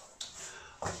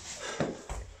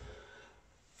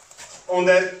on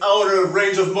that outer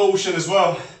range of motion as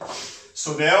well.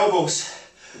 So the elbows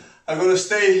are going to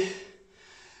stay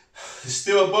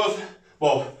still above,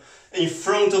 well, in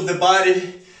front of the body.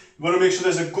 You want to make sure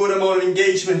there's a good amount of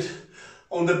engagement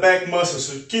on the back muscles.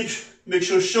 So make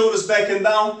sure shoulders back and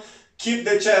down. Keep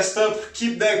the chest up,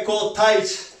 keep that core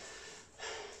tight.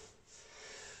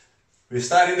 We're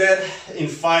starting that in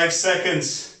 5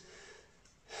 seconds.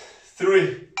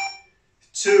 3,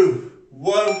 2,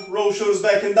 1. Roll shoulders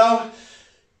back and down.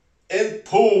 And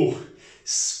pull.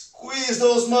 Squeeze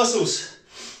those muscles.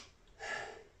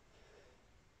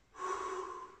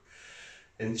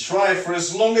 And try for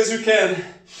as long as you can.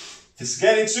 If it's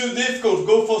getting too difficult,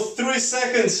 go for 3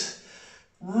 seconds.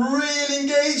 Really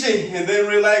engaging, and then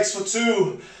relax for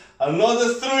 2.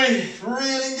 Another 3,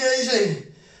 really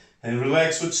engaging, and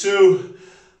relax for 2.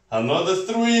 Another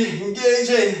 3,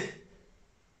 engaging.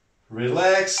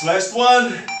 Relax, last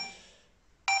 1.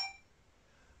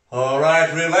 All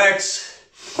right, relax.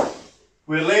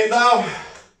 We're laying down,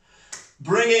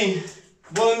 bringing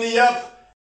one knee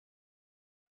up.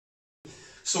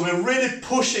 So we're really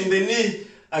pushing the knee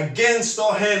against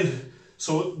our hand.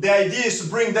 So the idea is to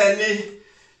bring that knee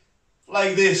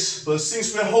like this, but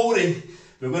since we're holding,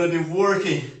 we're going to be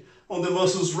working on the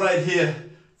muscles right here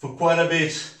for quite a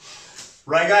bit.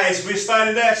 Right guys, we're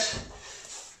starting that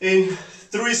in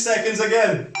 3 seconds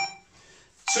again.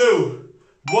 2,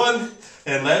 1,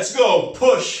 and let's go.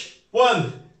 Push.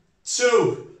 1,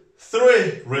 2,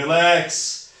 3,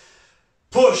 relax.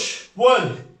 Push.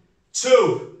 1,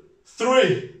 2,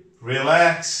 3,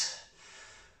 relax.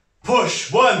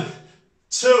 Push. 1,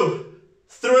 2,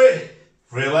 3,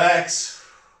 relax.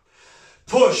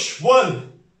 Push.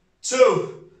 1,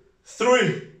 2,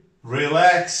 3,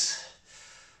 relax.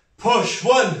 Push.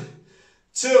 1,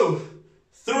 2,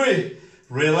 3,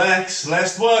 relax.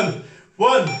 Last 1.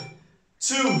 1,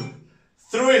 2,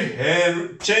 3,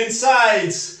 and change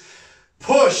sides.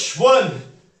 Push. 1,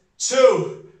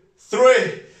 2,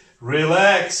 3,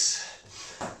 relax.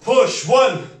 Push.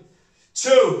 1,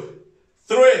 2,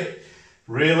 3,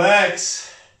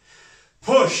 relax.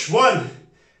 Push. 1,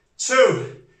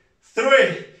 2,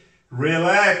 3,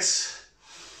 relax.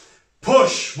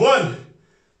 Push. 1,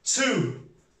 2,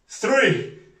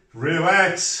 3,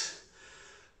 relax.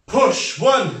 Push.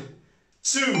 1,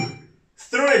 2,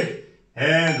 3,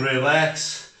 and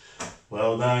relax.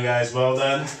 Well done, guys, well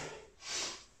done.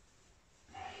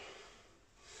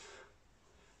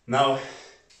 Now,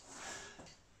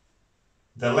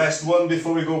 the last one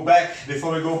before we go back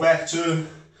to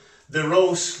the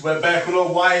rows, we're back on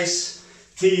our Y's,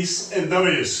 T's and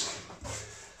W's.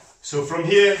 So from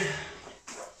here,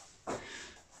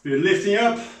 we're lifting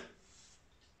up,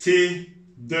 T,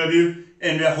 W,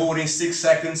 and we're holding 6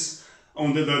 seconds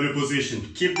on the W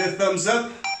position. Keep the thumbs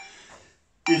up.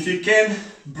 If you can,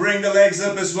 bring the legs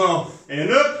up as well. And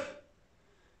up,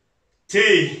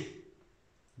 T,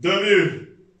 W,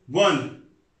 1,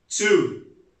 2,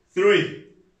 3,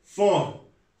 4,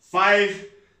 5,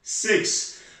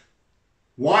 6.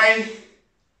 Y,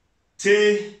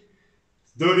 T,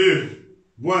 W,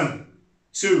 1,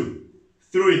 2,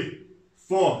 3,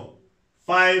 4,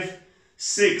 5,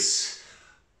 6.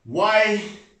 Y,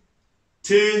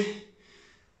 T,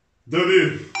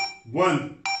 W,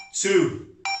 1, 2,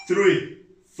 3,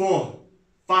 4,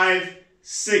 5,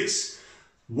 6.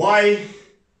 Y,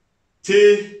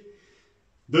 T,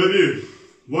 W,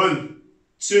 1,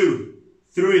 2,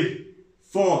 3,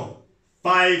 4,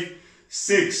 5,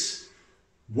 6.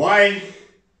 Y,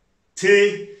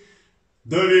 T,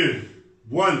 W,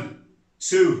 1,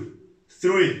 2,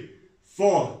 3,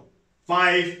 4,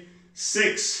 5,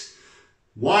 6.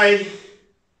 Y,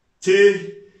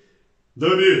 T,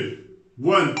 W,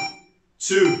 1,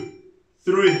 2,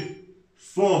 3,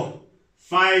 4,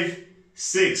 5,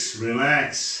 6.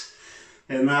 Relax.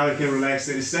 And now we can relax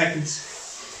 30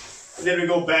 seconds. And then we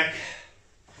go back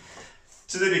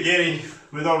to the beginning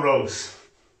with our rows.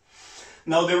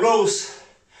 Now the rows,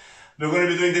 we're going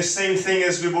to be doing the same thing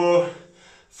as we were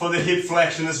for the hip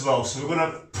flexion as well. So we're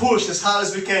going to push as hard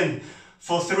as we can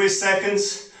for 3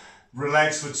 seconds,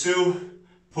 relax for 2,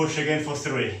 push again for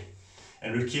 3.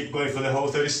 And we keep going for the whole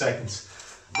 30 seconds.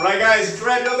 Right guys,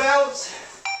 grab your belt.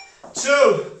 2,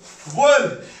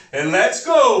 1, and let's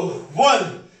go.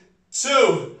 1,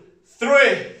 2,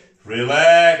 3,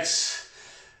 relax.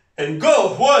 And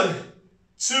go. 1,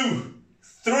 2,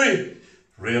 3,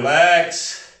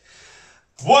 relax.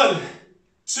 1,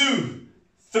 2,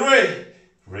 3,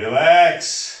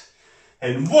 relax.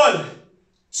 And 1,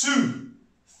 2,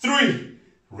 3,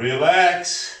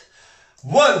 relax.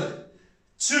 1,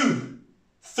 2,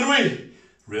 3,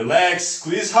 relax.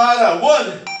 Squeeze harder.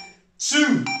 1,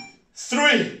 2,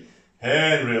 3,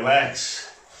 and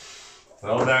relax.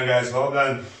 Well done, guys, well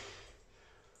done.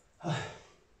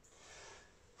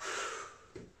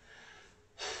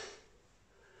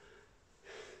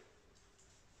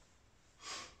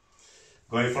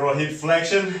 Going for a hip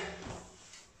flexion.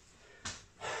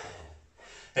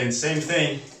 And same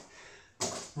thing.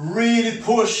 Really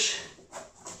push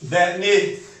that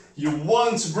knee. You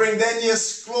want to bring that knee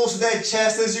as close to that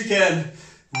chest as you can.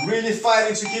 Really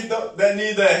fighting to keep that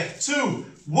knee there. 2,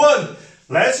 1,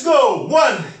 let's go.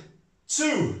 1,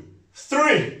 2,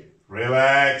 3,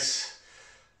 relax.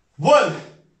 1,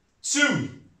 2,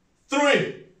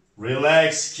 3,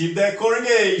 relax. Keep that core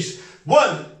engaged.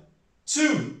 1,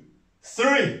 2,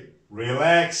 3,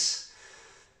 relax.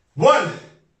 1,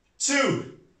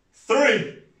 2,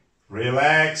 3,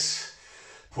 relax.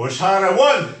 Push harder.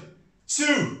 1,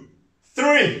 2,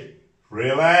 3,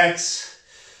 relax.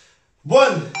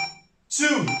 1,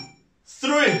 2,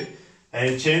 3,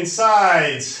 and change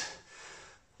sides.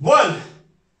 1,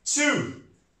 2,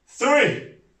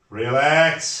 3,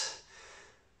 relax.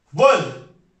 1,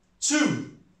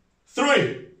 2,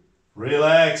 3,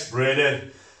 relax. Breathe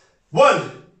in.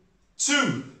 1,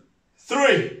 2,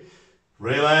 3,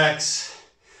 relax.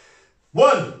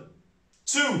 1,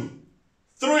 2,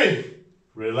 3,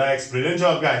 relax. Brilliant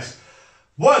job, guys.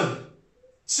 1,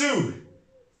 2,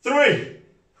 3,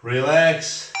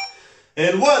 relax.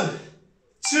 And 1,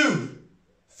 2,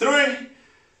 3.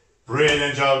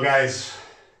 Brilliant job, guys.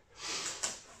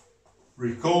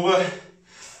 Recover.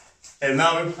 And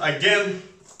now again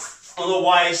on the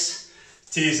Y's,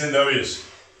 T's and W's.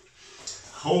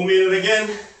 Whole minute again.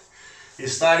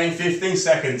 It's starting 15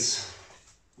 seconds.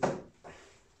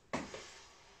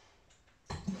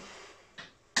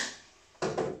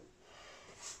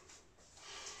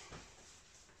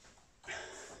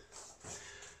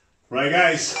 Right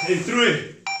guys, in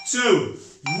 3, 2,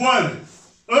 1,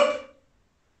 up,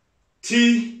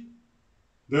 T,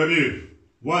 W,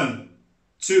 1,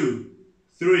 2,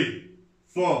 3,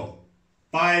 4,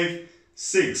 5,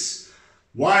 6,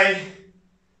 Y,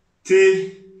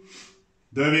 T,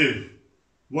 W,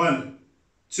 1,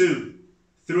 2,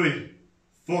 3,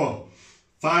 4,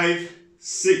 5,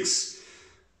 6,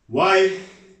 Y,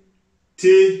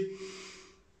 T,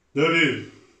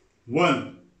 W,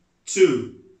 1,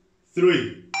 2,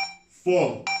 3,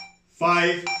 4,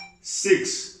 5,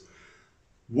 6.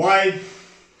 Y,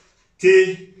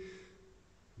 T,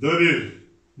 W.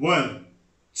 1,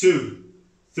 2,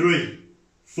 3,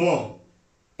 4,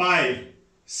 5,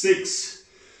 6.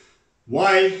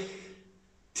 Y,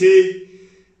 T,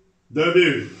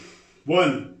 W.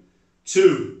 1,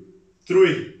 2,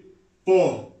 3,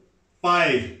 4,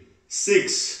 5,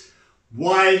 6.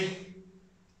 Y,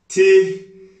 T,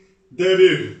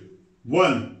 W.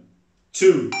 1,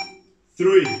 2,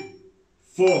 3,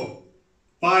 4,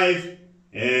 5,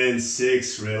 and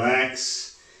 6.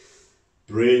 Relax.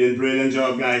 Brilliant, brilliant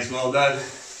job, guys. Well done.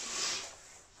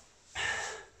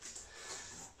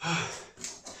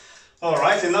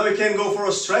 Alright, and now we can go for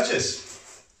our stretches.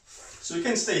 So you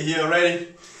can stay here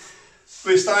already.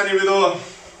 We're starting with our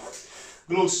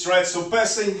glute stretch, so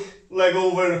passing leg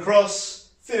over and across,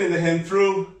 feeling the hand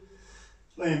through,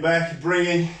 laying back,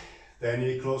 bringing the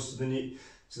knee close to the knee,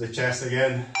 to the chest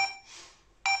again.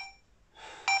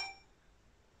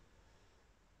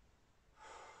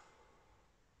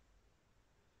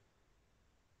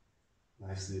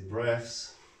 Nice deep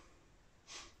breaths.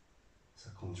 So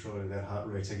controlling that heart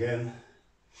rate again.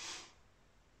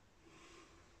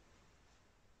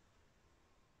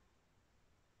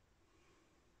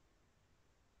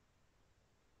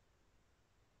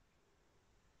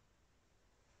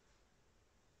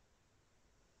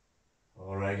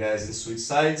 Alright guys, and switch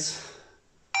sides.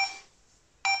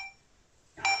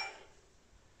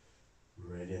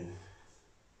 Brilliant.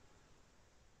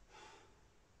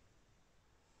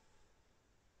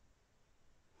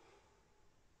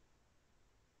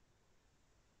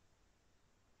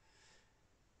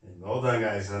 And well done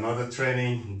guys, another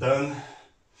training done.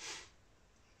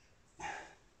 I'm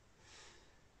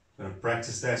gonna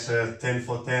practice that 10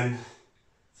 for 10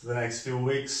 for the next few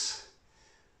weeks.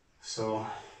 So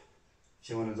if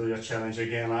you want to do your challenge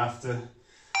again after,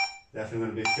 definitely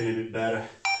going to be feeling a bit better.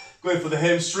 Going for the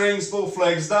hamstrings, both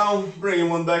legs down, bringing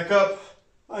one back up,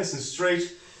 nice and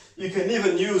straight. You can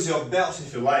even use your belt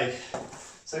if you like.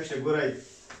 It's actually a good idea.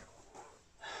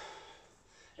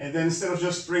 And then instead of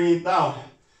just bringing it down,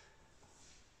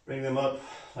 bring them up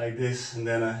like this, and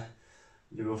then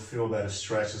you will feel a better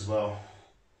stretch as well.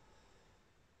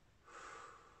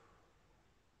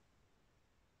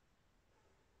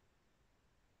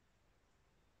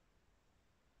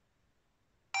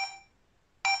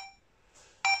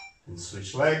 And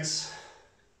switch legs.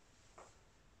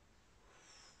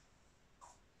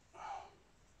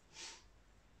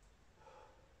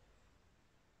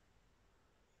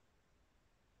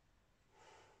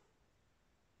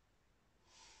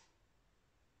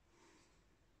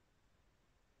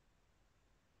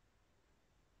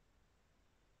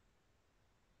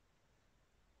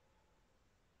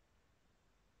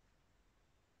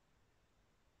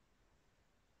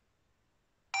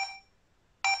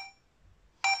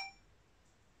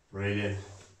 Brilliant.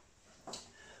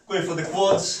 Going for the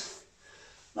quads.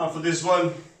 Now for this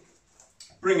one,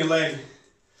 bring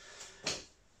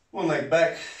one leg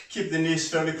back, keep the knees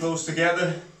fairly close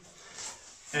together.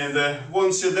 And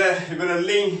once you're there, you're gonna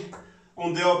lean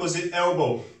on the opposite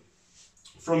elbow.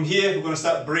 From here, we're gonna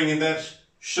start bringing that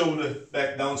shoulder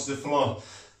back down to the floor.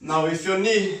 Now if your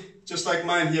knee, just like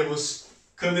mine here, was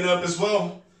coming up as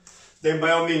well, then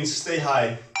by all means, stay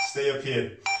high, stay up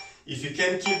here. If you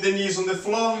can keep the knees on the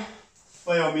floor,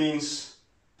 by all means,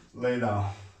 lay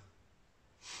down.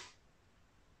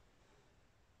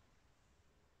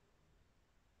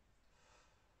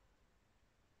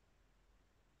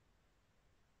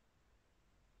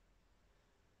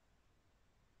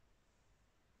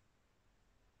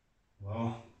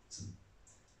 Well, it's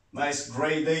a nice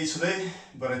gray day today,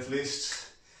 but at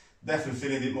least definitely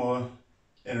feeling a bit more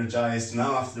energized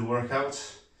now after the workout.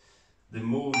 The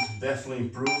mood definitely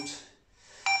improved.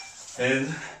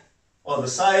 And other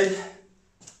side,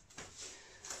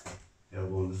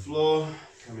 elbow on the floor,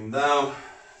 coming down.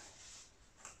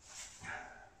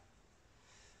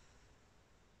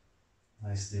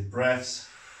 Nice deep breaths.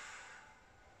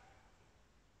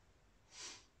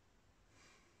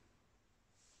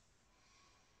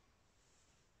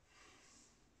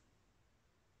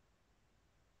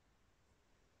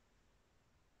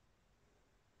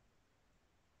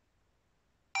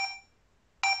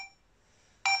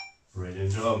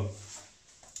 Brilliant job.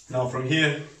 Now from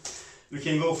here, we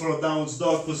can go for a downward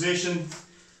dog position.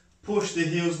 Push the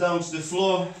heels down to the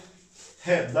floor,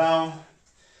 head down,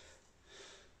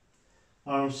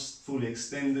 arms fully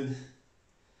extended.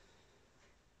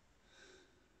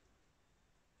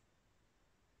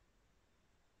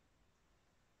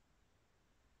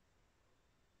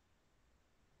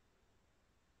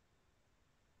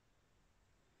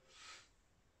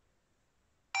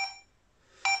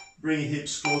 Bring your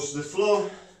hips close to the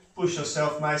floor, push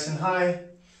yourself nice and high,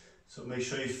 so make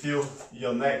sure you feel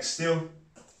your neck still.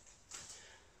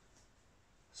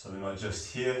 So we're not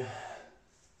just here,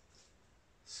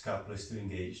 scapula is still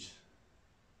engaged.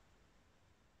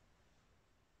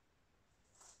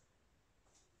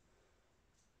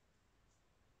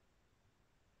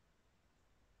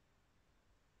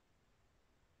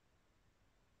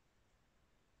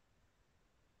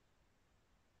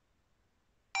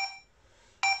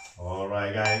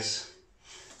 Alright guys,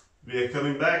 we are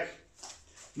coming back.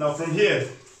 Now from here,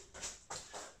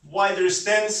 wider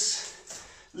stance,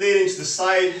 leaning to the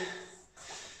side.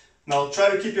 Now try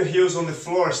to keep your heels on the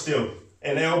floor still,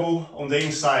 and elbow on the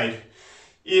inside.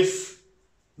 If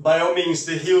by all means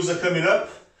the heels are coming up,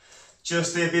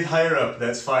 just a bit higher up,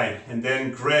 that's fine. And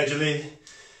then gradually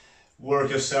work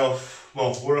yourself,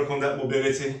 work on that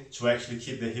mobility to actually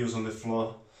keep the heels on the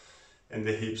floor and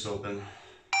the hips open.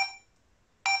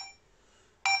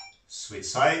 Switch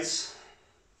sides.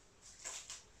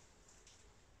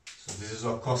 So this is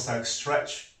our Cossack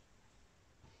stretch.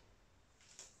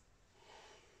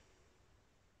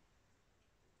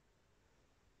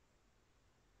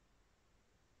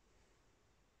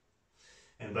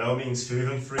 And by all means, feel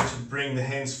even free to bring the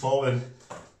hands forward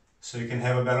so you can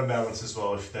have a better balance as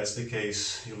well. If that's the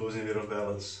case, you're losing a bit of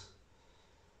balance.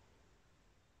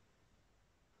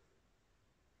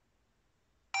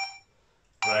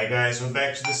 Right guys, we're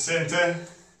back to the center.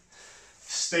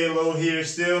 Stay low here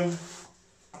still.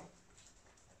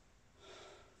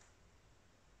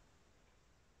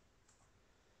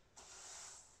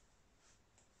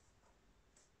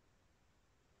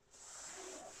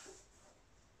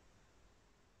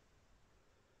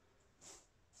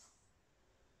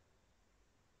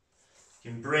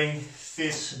 You can bring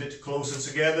feet a bit closer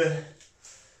together,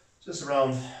 just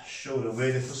around shoulder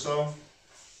width or so.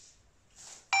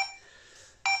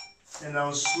 And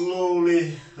now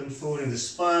slowly unfolding the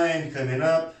spine, coming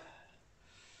up.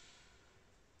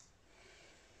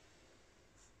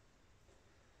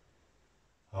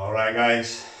 Alright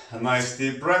guys, a nice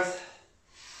deep breath.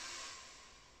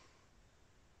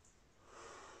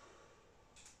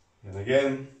 And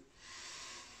again.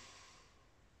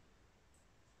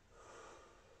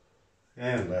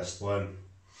 And last one.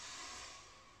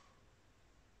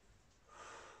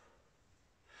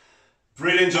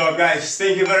 Brilliant job guys,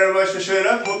 thank you very much for showing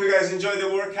up. Hope you guys enjoyed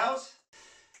the workout.